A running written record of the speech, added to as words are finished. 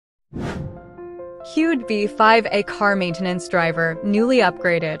QDB-5A car maintenance driver, newly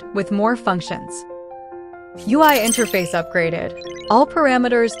upgraded, with more functions. UI interface upgraded. All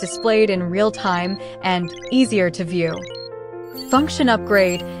parameters displayed in real time and easier to view. Function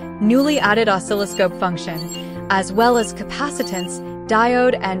upgrade, newly added oscilloscope function, as well as capacitance,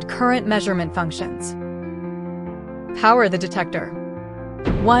 diode, and current measurement functions. Power the detector.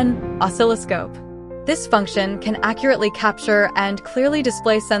 1. Oscilloscope. This function can accurately capture and clearly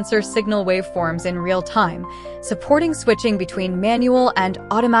display sensor signal waveforms in real time, supporting switching between manual and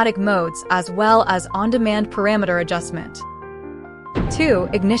automatic modes as well as on-demand parameter adjustment. 2.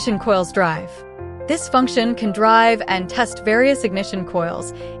 Ignition coils drive. This function can drive and test various ignition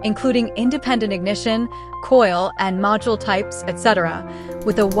coils, including independent ignition, coil and module types, etc.,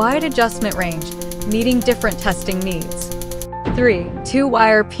 with a wide adjustment range, meeting different testing needs. 3.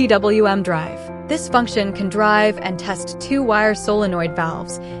 2-wire PWM drive. This function can drive and test 2-wire solenoid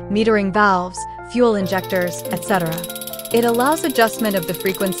valves, metering valves, fuel injectors, etc. It allows adjustment of the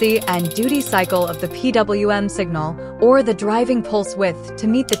frequency and duty cycle of the PWM signal or the driving pulse width to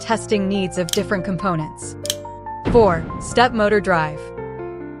meet the testing needs of different components. 4. Step motor drive.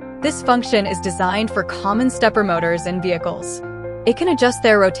 This function is designed for common stepper motors in vehicles. It can adjust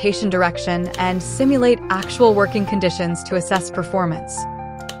their rotation direction and simulate actual working conditions to assess performance.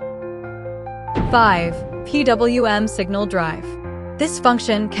 5. PWM signal drive. This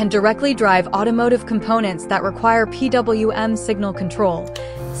function can directly drive automotive components that require PWM signal control,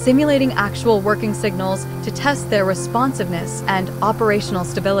 simulating actual working signals to test their responsiveness and operational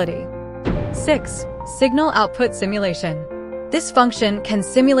stability. 6. Signal output simulation. This function can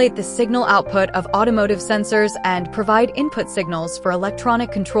simulate the signal output of automotive sensors and provide input signals for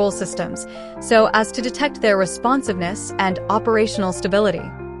electronic control systems, so as to detect their responsiveness and operational stability.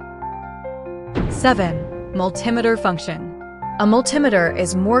 7. Multimeter function. A multimeter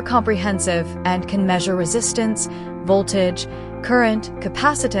is more comprehensive and can measure resistance, voltage, current,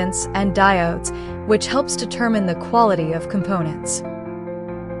 capacitance, and diodes, which helps determine the quality of components.